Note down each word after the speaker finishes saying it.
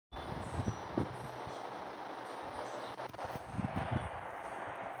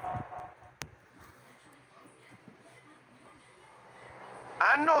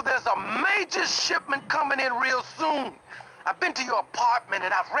I know there's a major shipment coming in real soon. I've been to your apartment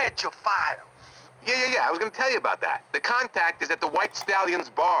and I've read your files. Yeah. I was gonna tell you about that. The contact is at the White Stallion's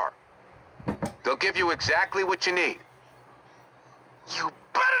bar. They'll give you exactly what you need. You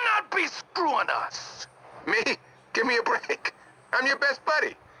better not be screwing us. Me? Give me a break. I'm your best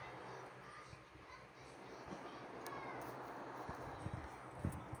buddy.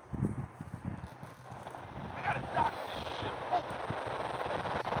 I gotta stop.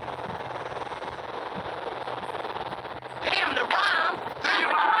 Damn the rhyme! Damn the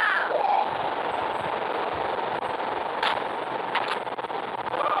rhyme!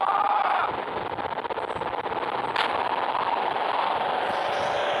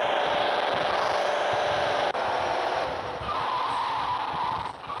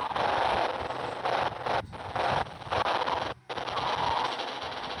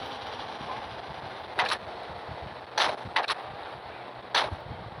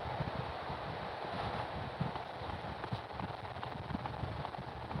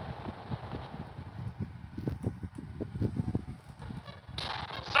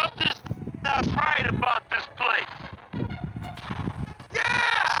 Something's not right about this place.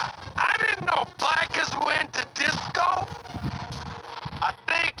 Yeah! I didn't know bikers went to disco. I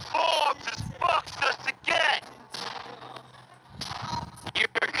think Forbes has fucked us again.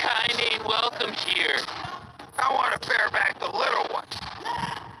 Your kind ain't welcome here. I want to bear back the little one.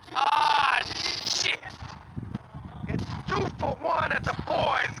 Ah, shit! It's 2 for 1 at the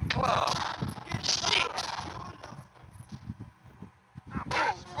boys' club. Shit! I'm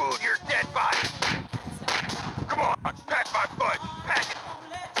gonna spoon your dead body. Come on, pack my butt. Pack it.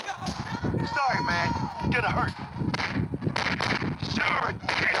 Sorry, man. It's gonna hurt. Sure,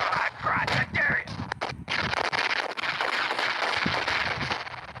 get on my crotch. I dare you.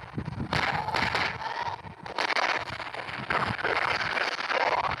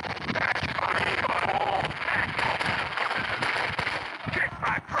 Kick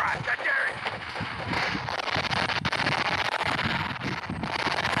my crotch. I dare you.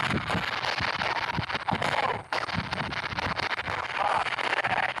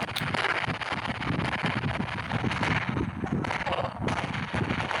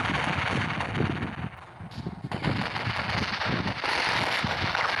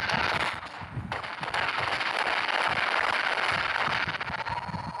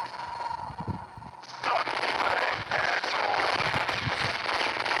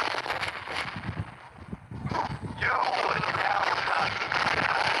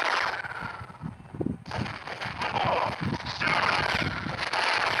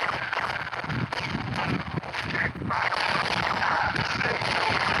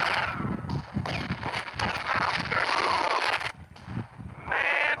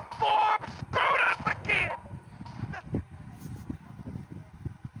 Man, Forbes screwed us again!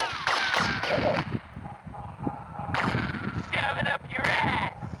 Shove it up your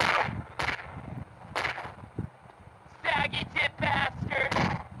ass. Saggy tip bastard.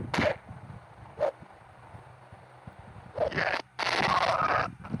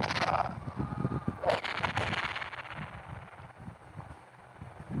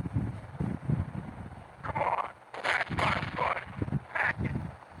 Come on, pack my butt. Pack it.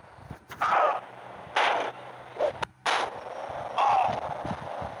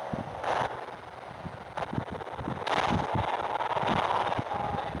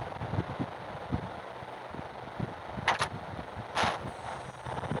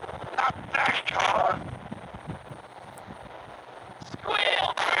 Not that car. Squeal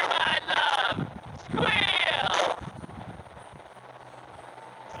for my love. Squeal.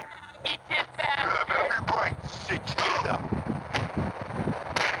 Saggy tip bastard. Everybody, sit up.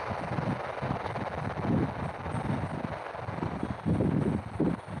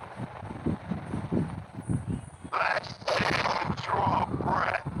 Let's draw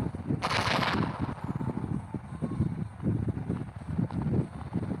breath.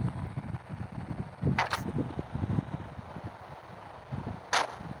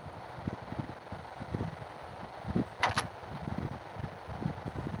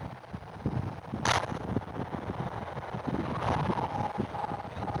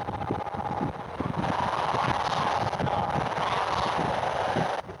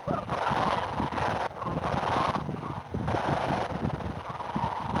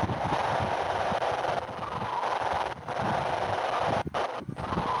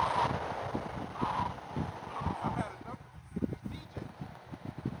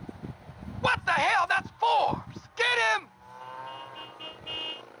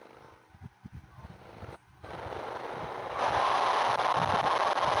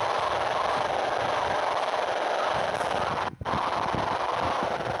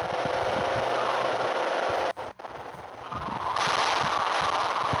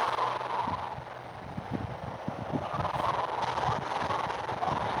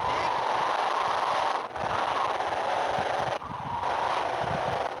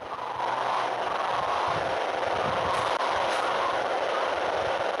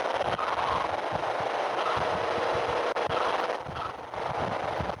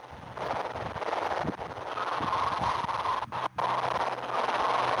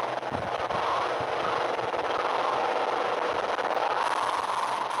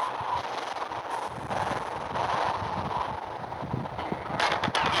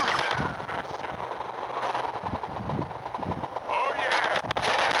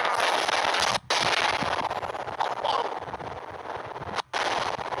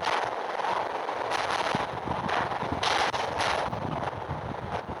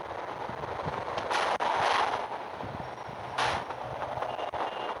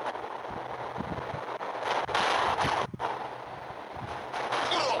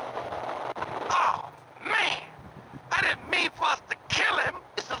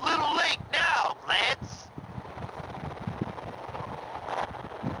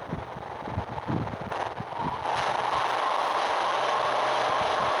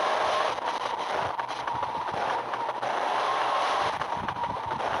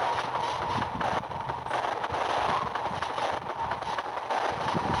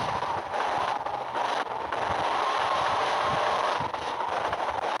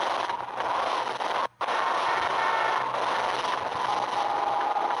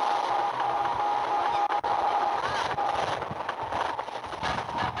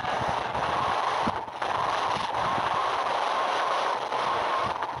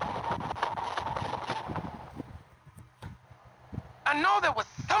 I know there was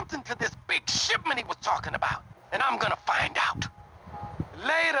something to this big shipment he was talking about, and I'm gonna find out.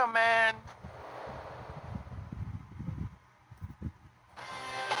 Later, man.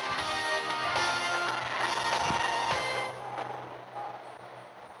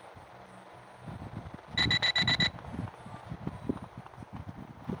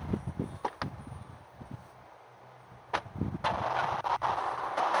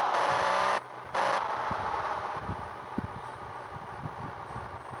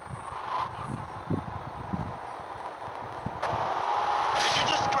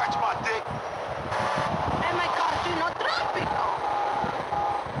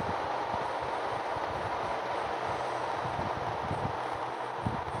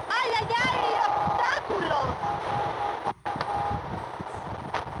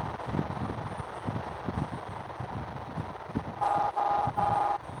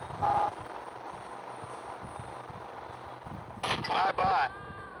 Bye-bye.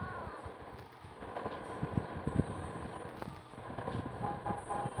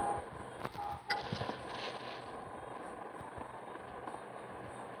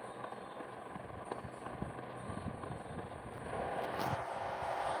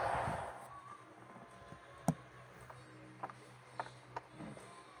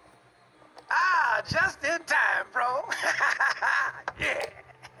 Ah, just in time, bro. Yeah.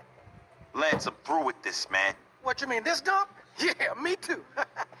 Lance, I'm through with this, man. What you mean, this dump? Yeah, me too.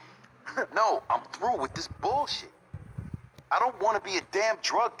 No, I'm through with this bullshit. I don't want to be a damn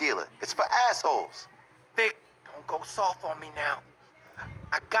drug dealer. It's for assholes. Vic, don't go soft on me now.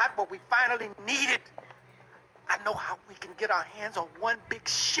 I got what we finally needed. I know how we can get our hands on one big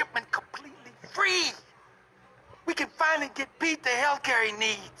shipment completely free. We can finally get Pete the healthcare he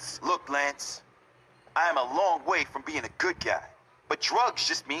needs. Look, Lance, I am a long way from being a good guy, but drugs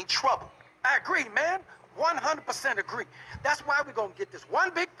just mean trouble. I agree, man. 100% agree. That's why we're gonna get this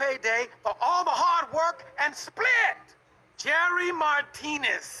one big payday for all the hard work and split. Jerry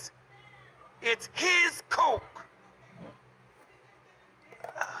Martinez. It's his coke.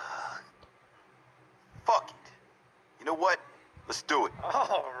 Fuck it. You know what? Let's do it.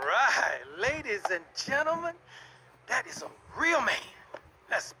 All right, ladies and gentlemen, that is a real man.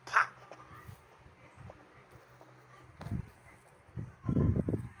 Let's pop.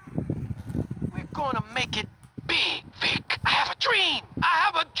 We're gonna make it big, Vic. I have a dream. I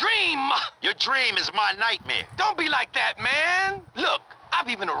have a dream. Your dream is my nightmare. Don't be like that, man. Look, I've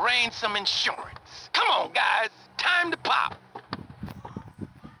even arranged some insurance. Come on, guys. Time to pop.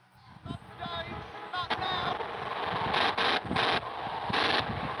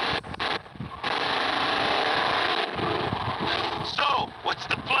 So, what's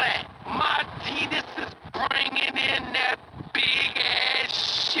the plan? Martinez is bringing in that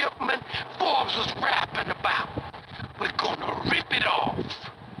big-ass shipment Forbes was rapping about. We're gonna rip it off.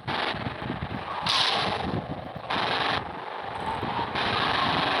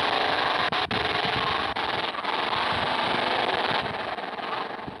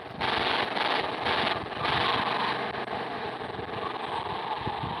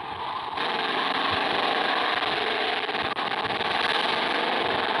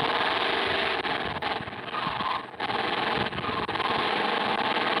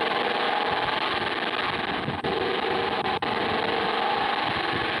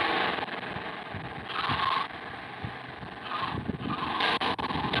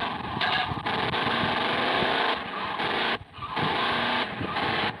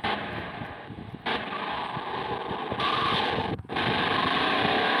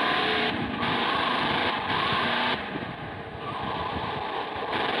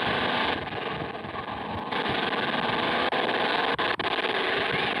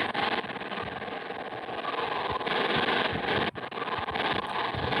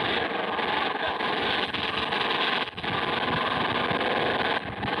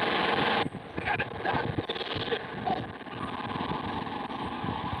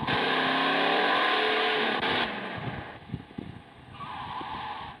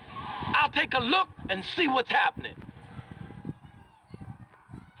 I'll take a look and see what's happening.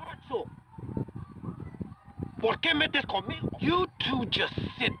 Farzo, ¿por qué metes conmigo? You two just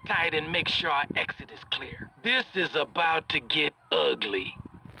sit tight and make sure our exit is clear. This is about to get ugly.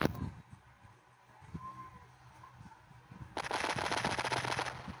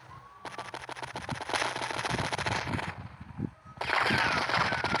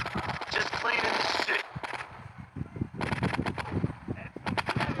 Just cleaning the shit.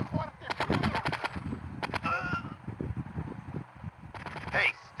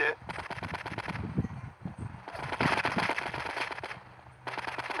 Hey, Stiff.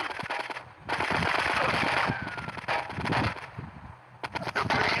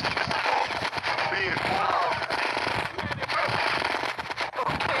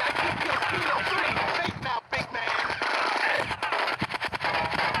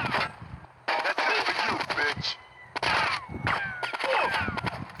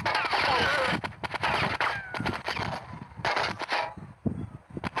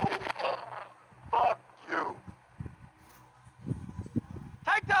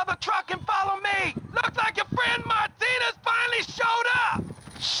 tell the truck and follow me. Looks like your friend Martinez finally showed up.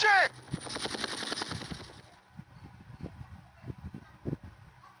 Shit!